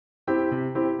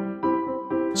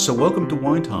So welcome to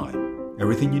Wine Time.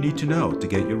 Everything you need to know to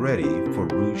get you ready for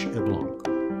Rouge et Blanc.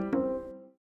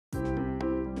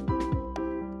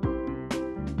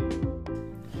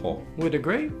 Oh, With the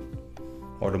grape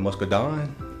or the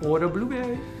muscadine. or the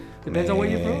blueberry. Depends on where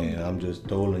you're Man, from. I'm just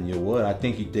telling you what. I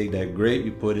think you take that grape,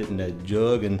 you put it in that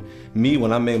jug, and me,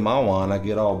 when I make my wine, I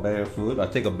get all barefoot. I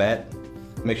take a bat.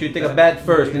 Make sure you take a bat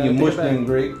first, then you mush them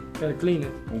grape. Gotta clean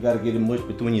it. You gotta get it mushed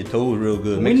between your toes real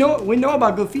good. We know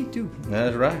about good feet too.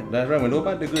 That's right. That's right. We know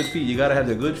about the good feet. You gotta have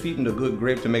the good feet and the good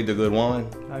grape to make the good wine.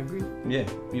 I agree. Yeah,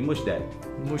 you mush that.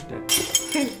 Mush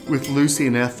that. With Lucy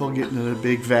and Ethel getting in a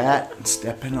big vat and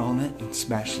stepping on it and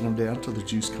smashing them down till the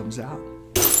juice comes out.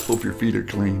 Hope your feet are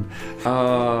clean.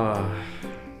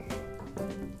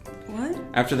 What?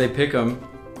 After they pick them,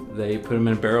 they put them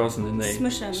in barrels and then they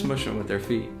Smush 'em. with their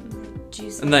feet.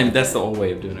 Juice. And then that's the old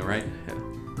way of doing it, right? Yeah.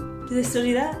 Do they still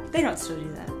do that? They don't still do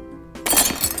that.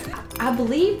 I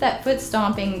believe that foot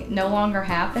stomping no longer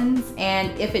happens,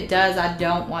 and if it does, I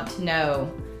don't want to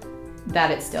know that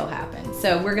it still happens.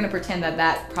 So we're gonna pretend that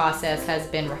that process has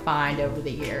been refined over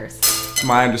the years. To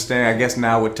my understanding, I guess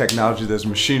now with technology, there's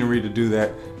machinery to do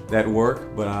that work,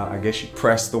 but I guess you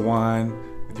press the wine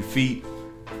with your feet,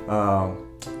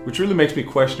 which really makes me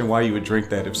question why you would drink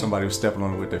that if somebody was stepping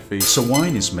on it with their feet. So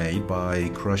wine is made by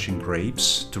crushing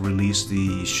grapes to release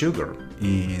the sugar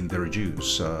in their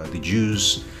juice. The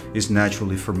juice is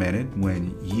naturally fermented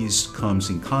when yeast comes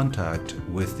in contact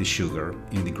with the sugar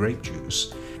in the grape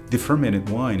juice. The fermented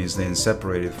wine is then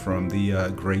separated from the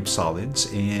grape solids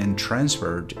and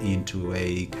transferred into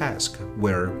a cask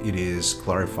where it is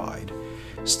clarified,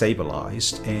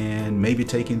 stabilized, and maybe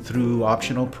taken through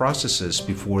optional processes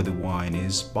before the wine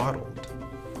is bottled.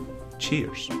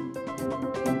 Cheers.